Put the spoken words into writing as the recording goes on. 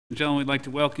Gentlemen, we'd like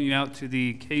to welcome you out to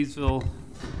the Kaysville.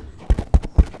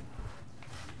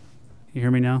 You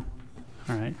hear me now?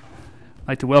 All right. I'd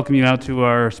like to welcome you out to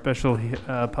our special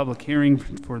public hearing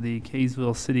for the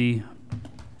Kaysville City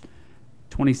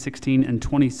 2016 and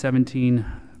 2017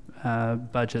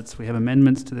 budgets. We have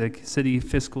amendments to the city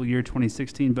fiscal year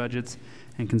 2016 budgets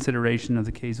and consideration of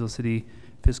the Kaysville City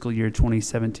fiscal year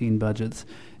 2017 budgets.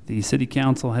 The City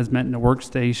Council has met in a work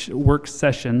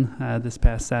session this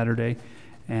past Saturday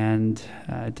and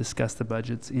discussed the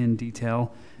budgets in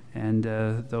detail, and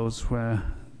those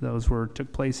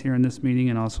took place here in this meeting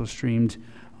and also streamed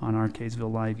on our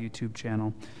Kaysville Live YouTube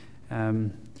channel.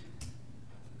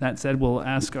 That said, we'll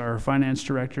ask our finance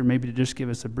director maybe to just give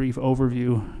us a brief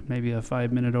overview, maybe a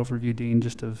 5-minute overview, Dean,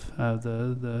 just of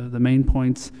the main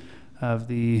points of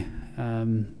the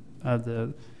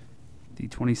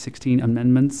 2016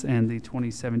 amendments and the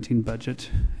 2017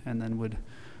 budget, and then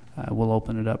we'll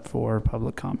open it up for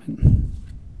public comment.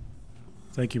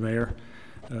 Thank you, Mayor.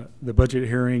 The budget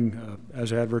hearing,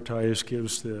 as advertised,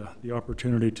 gives the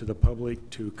opportunity to the public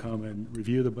to come and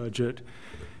review the budget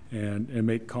and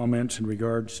make comments in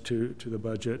regards to the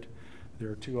budget.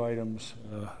 There are 2 items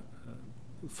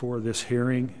for this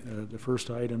hearing. The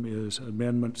first item is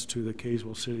amendments to the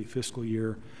Kaysville City fiscal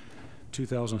year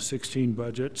 2016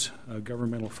 budgets,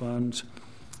 governmental funds.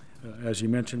 As you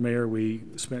mentioned, Mayor, we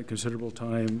spent considerable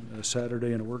time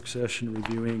Saturday in a work session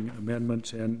reviewing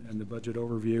amendments and the budget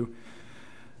overview.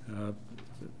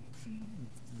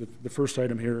 The first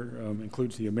item here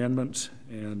includes the amendments,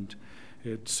 and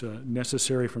it's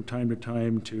necessary from time to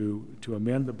time to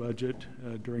amend the budget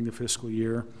during the fiscal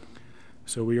year.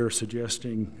 So we are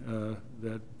suggesting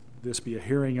that this be a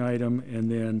hearing item,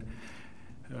 and then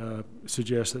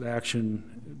suggest that action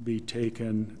be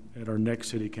taken at our next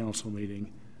City Council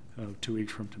meeting 2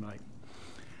 weeks from tonight.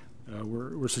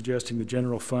 We're suggesting the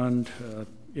general fund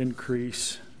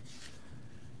increase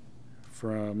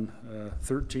from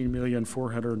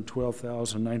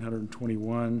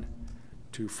 $13,412,921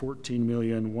 to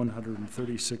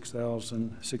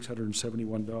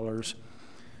 $14,136,671.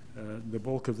 The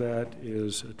bulk of that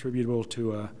is attributable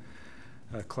to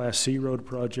a Class C road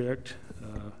project,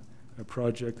 a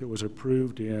project that was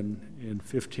approved in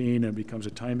 15 and becomes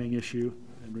a timing issue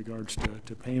in regards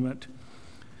to payment.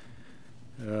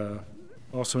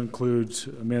 Also includes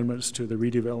amendments to the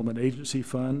redevelopment agency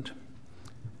fund.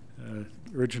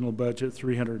 Original budget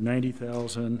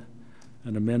 $390,000,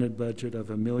 an amended budget of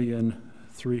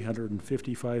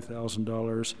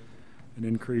 $1,355,000, an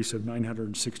increase of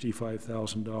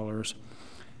 $965,000.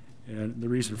 And the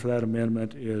reason for that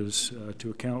amendment is to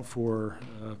account for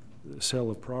the sale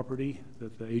of property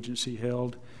that the agency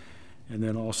held, and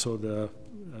then also the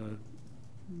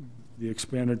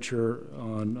expenditure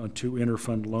on 2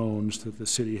 interfund loans that the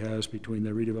city has between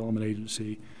the redevelopment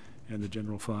agency and the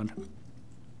general fund.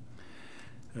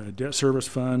 Debt service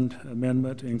fund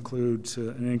amendment includes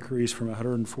an increase from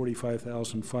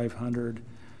 $145,500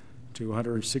 to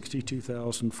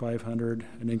 $162,500,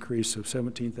 an increase of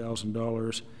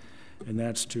 $17,000, and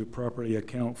that's to properly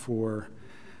account for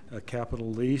a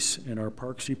capital lease in our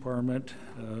Parks Department.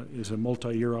 Is a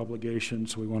multi-year obligation,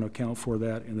 so we want to account for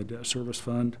that in the debt service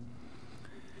fund.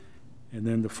 And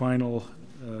then the final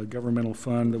governmental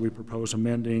fund that we propose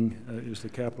amending is the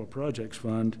capital projects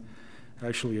fund,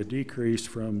 actually a decrease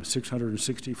from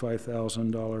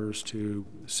 $665,000 to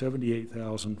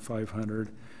 $78,500,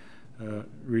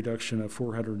 reduction of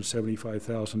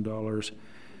 $475,000,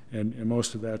 and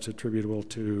most of that's attributable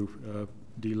to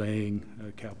delaying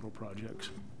capital projects.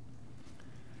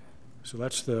 So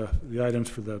that's the items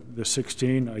for the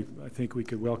 16. I think we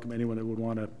could welcome anyone that would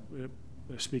want to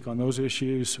speak on those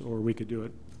issues, or we could do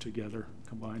it together,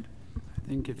 combined. I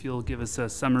think if you'll give us a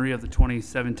summary of the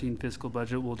 2017 fiscal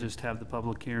budget, we'll just have the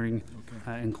public hearing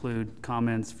include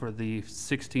comments for the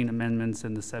 16 amendments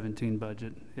and the 17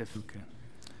 budget, if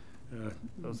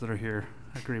those that are here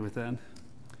agree with that.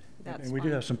 And we do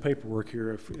have some paperwork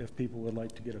here if people would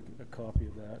like to get a copy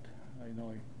of that. I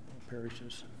know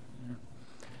parishes. Yeah.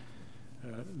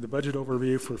 The budget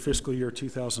overview for fiscal year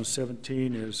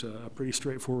 2017 is a pretty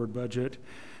straightforward budget.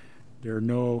 There are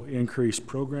no increased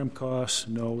program costs,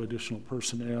 no additional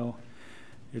personnel.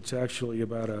 It's actually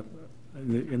about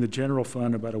in the general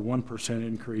fund, about a 1%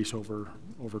 increase over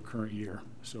current year.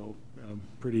 So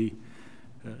pretty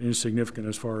insignificant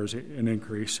as far as an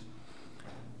increase.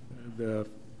 The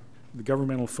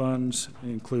governmental funds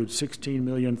include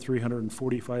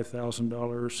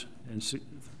 $16,345,000 and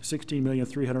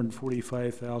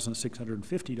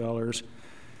 $16,345,650,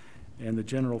 and the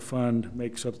general fund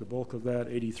makes up the bulk of that,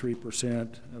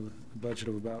 83% of a budget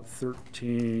of about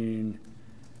 $13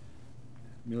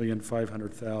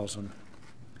 $1,500,000.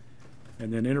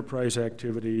 And then enterprise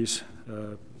activities,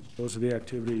 those are the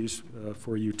activities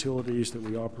for utilities that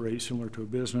we operate similar to a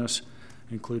business,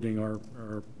 including our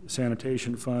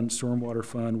sanitation fund, stormwater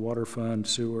fund, water fund,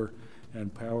 sewer,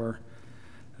 and power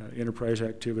enterprise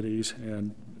activities.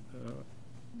 And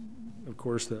of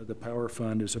course, the power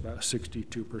fund is about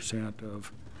 62%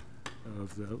 of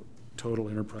the total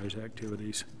enterprise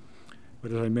activities.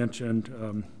 But as I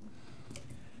mentioned,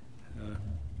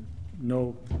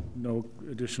 no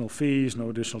additional fees, no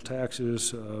additional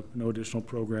taxes, no additional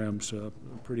programs,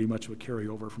 pretty much of a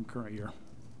carryover from current year.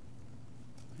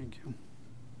 Thank you.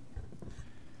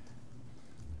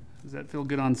 Does that feel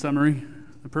good on summary?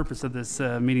 The purpose of this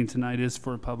meeting tonight is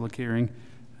for a public hearing.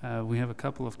 We have a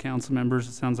couple of council members.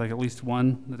 It sounds like at least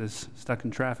one that is stuck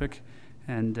in traffic,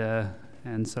 and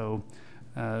so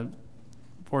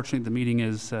fortunately the meeting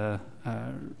is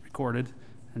recorded,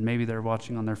 and maybe they're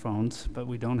watching on their phones. But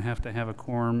we don't have to have a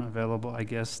quorum available, I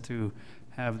guess, to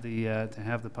have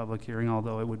the public hearing,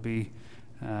 although it would be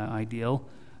ideal.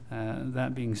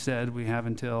 That being said, we have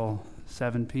until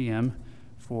 7 p.m.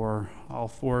 for all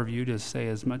four of you to say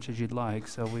as much as you'd like.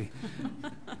 So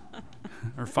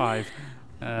or 5.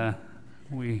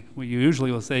 We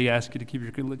usually will ask you to keep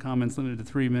your comments limited to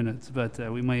 3 minutes, but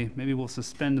maybe we'll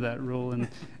suspend that rule in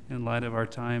light of our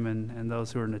time and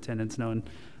those who are in attendance know. In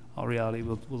all reality,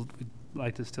 we'd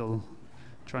like to still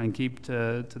try and keep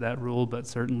to that rule, but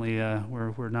certainly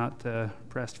we're not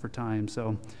pressed for time.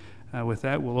 So with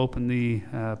that, we'll open the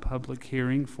public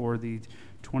hearing for the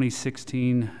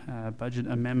 2016 budget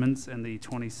amendments and the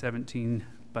 2017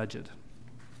 budget.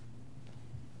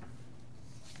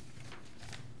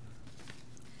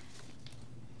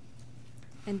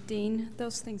 And Dean,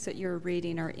 those things that you're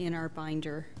reading are in our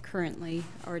binder currently,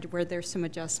 or were there some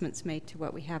adjustments made to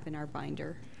what we have in our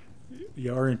binder?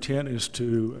 Yeah, our intent is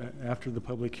to, after the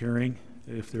public hearing,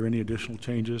 if there are any additional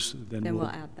changes, then we'll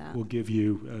add that. We'll give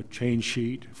you a change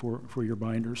sheet for your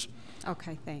binders.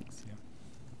 Okay, thanks. Yeah.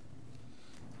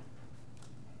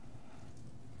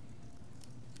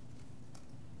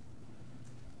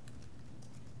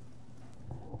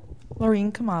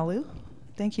 Laureen Kamalu,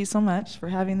 thank you so much for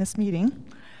having this meeting.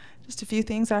 Just a few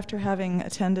things after having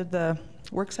attended the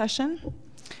work session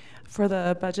for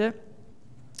the budget,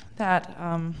 that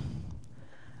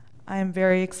I am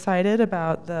very excited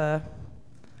about the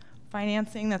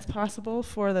financing that's possible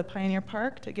for the Pioneer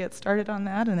Park to get started on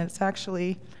that, and it's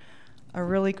actually a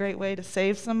really great way to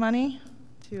save some money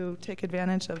to take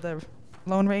advantage of the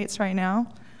loan rates right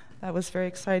now. That was very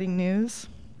exciting news.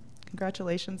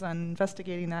 Congratulations on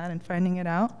investigating that and finding it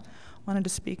out. Wanted to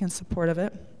speak in support of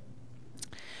it.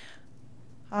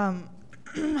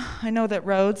 I know that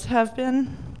roads have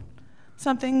been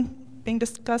something being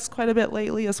discussed quite a bit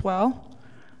lately as well.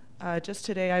 Just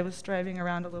today I was driving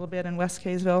around a little bit in West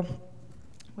Kaysville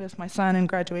with my son in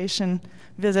graduation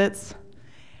visits,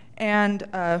 and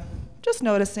just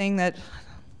noticing that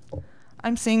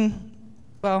I'm seeing,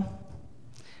 well,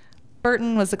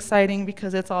 Burton was exciting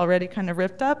because it's already kind of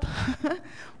ripped up,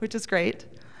 which is great.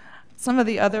 Some of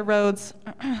the other roads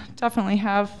definitely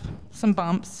have some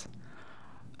bumps.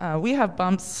 We have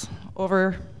bumps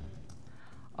over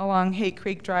along Haight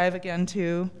Creek Drive again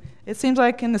too. It seems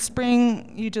like in the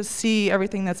spring you just see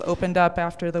everything that's opened up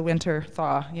after the winter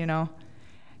thaw, you know.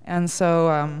 And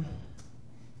so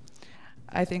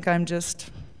I think I'm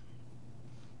just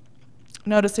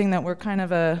noticing that we're kind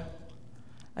of a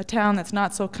town that's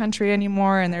not so country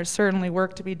anymore, and there's certainly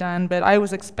work to be done, but I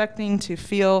was expecting to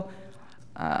feel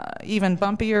even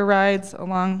bumpier rides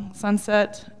along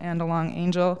Sunset and along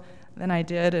Angel than I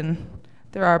did, and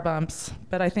there are bumps,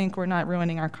 but I think we're not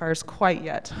ruining our cars quite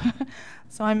yet.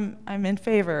 So I'm in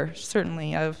favor,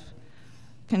 certainly, of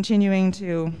continuing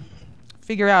to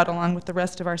figure out, along with the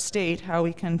rest of our state, how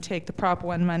we can take the Prop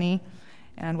 1 money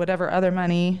and whatever other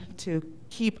money to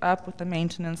keep up with the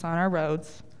maintenance on our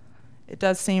roads. It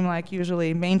does seem like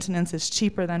usually maintenance is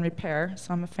cheaper than repair,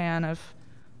 so I'm a fan of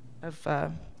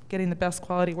getting the best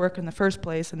quality work in the first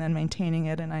place and then maintaining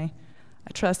it, and I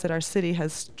trust that our city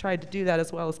has tried to do that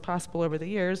as well as possible over the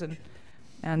years, and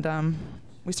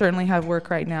we certainly have work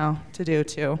right now to do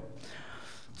too.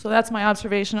 So that's my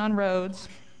observation on roads.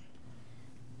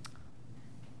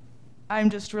 I'm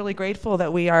just really grateful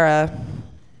that we are a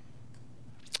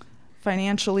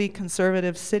financially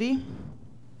conservative city.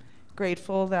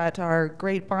 Grateful that our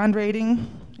great bond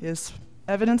rating is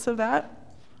evidence of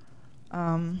that.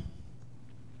 And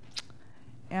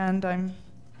I'm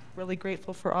really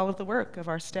grateful for all of the work of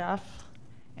our staff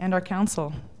and our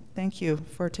council. Thank you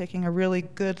for taking a really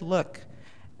good look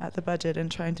at the budget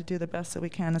and trying to do the best that we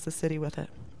can as a city with it.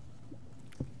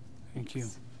 Thank you.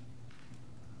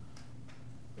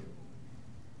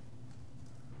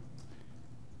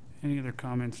 Any other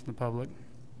comments from the public?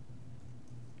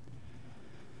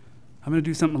 I'm going to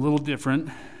do something a little different.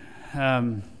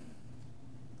 I'm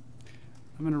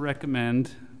going to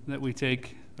recommend that we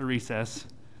take a recess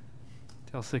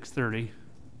till 6:30.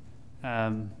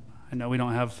 I know we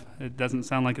don't have, it doesn't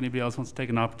sound like anybody else wants to take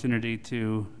an opportunity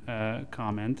to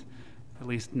comment, at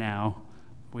least now.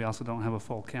 We also don't have a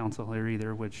full council here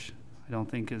either, which I don't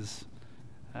think is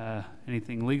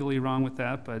anything legally wrong with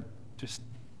that, but just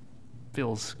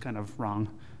feels kind of wrong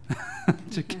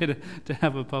to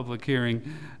have a public hearing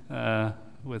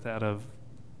without a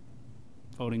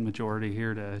voting majority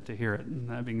here to hear it. And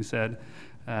that being said,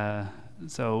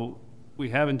 so we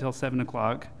have until 7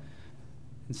 o'clock.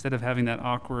 Instead of having that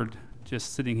awkward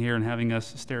just sitting here and having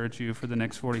us stare at you for the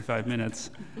next 45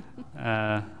 minutes,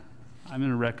 I'm going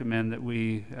to recommend that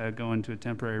we go into a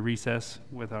temporary recess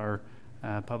with our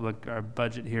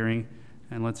budget hearing,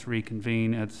 and let's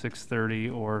reconvene at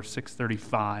 6:30 or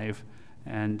 6:35,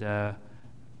 and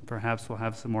perhaps we'll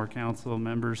have some more council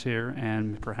members here,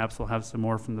 and perhaps we'll have some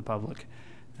more from the public.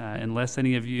 Unless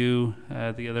any of you,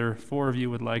 the other 4 of you,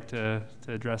 would like to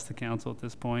address the council at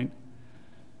this point.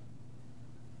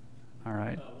 All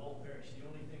right. Walt Parrish, the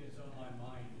only thing that's on my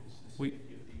mind is the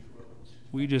safety of these roads.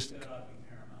 We just. That ought to be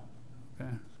paramount.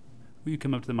 Okay. Will you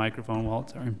come up to the microphone,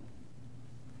 Walt? Sorry.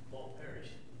 Walt Parrish,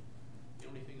 the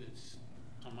only thing that's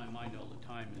on my mind all the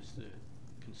time is the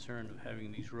concern of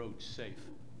having these roads safe.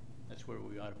 That's where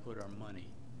we ought to put our money.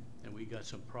 And we got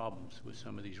some problems with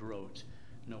some of these roads.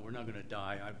 No, we're not going to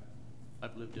die.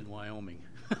 I've lived in Wyoming,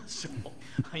 so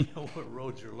I know what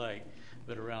roads are like.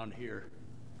 But around here,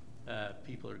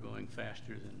 people are going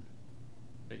faster than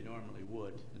they normally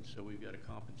would, and so we've got to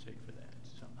compensate for that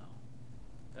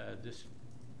somehow. This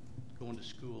going to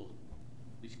school,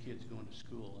 these kids going to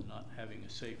school and not having a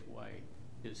safe way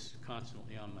is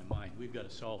constantly on my mind. We've got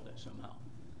to solve that somehow.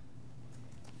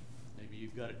 Maybe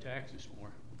you've got to tax us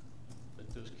more, but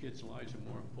those kids' lives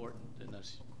are more important than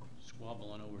us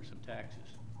squabbling over some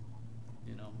taxes.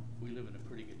 You know, we live in a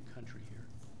pretty good country here.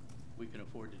 We can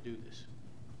afford to do this.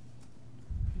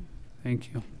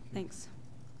 Thank you. Thanks.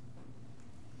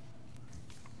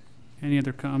 Any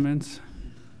other comments?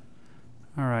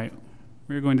 All right.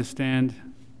 We're going to stand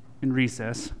in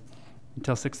recess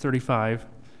until 6:35,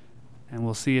 and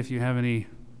we'll see if you have any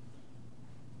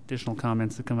additional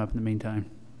comments that come up in the meantime.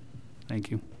 Thank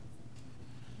you.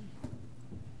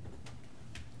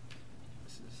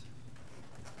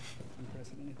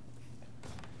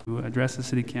 To address the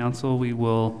City Council, we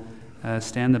will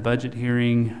stand the budget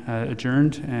hearing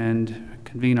adjourned and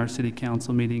convene our City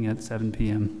Council meeting at 7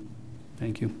 p.m.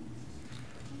 Thank you.